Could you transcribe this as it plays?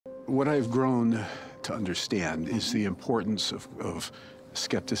What I've grown to understand is the importance of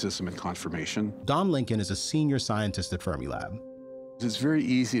skepticism and confirmation. Don Lincoln is a senior scientist at Fermilab. It's very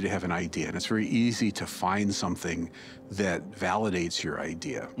easy to have an idea, and it's very easy to find something that validates your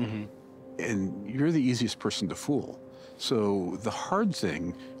idea. And you're the easiest person to fool. So the hard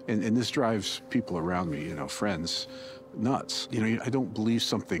thing, and this drives people around me, friends, nuts. I don't believe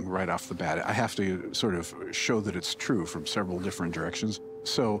something right off the bat. I have to sort of show that it's true from several different directions.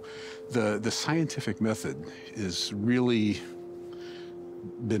 So the scientific method is really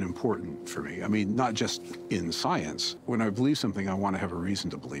been important for me. I mean, not just in science. When I believe something, I want to have a reason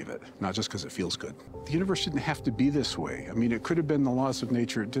to believe it, not just because it feels good. The universe didn't have to be this way. I mean, it could have been the laws of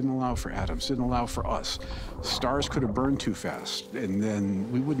nature. It didn't allow for atoms, didn't allow for us. Stars could have burned too fast, and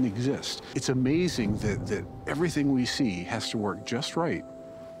then we wouldn't exist. It's amazing that everything we see has to work just right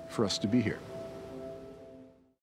for us to be here.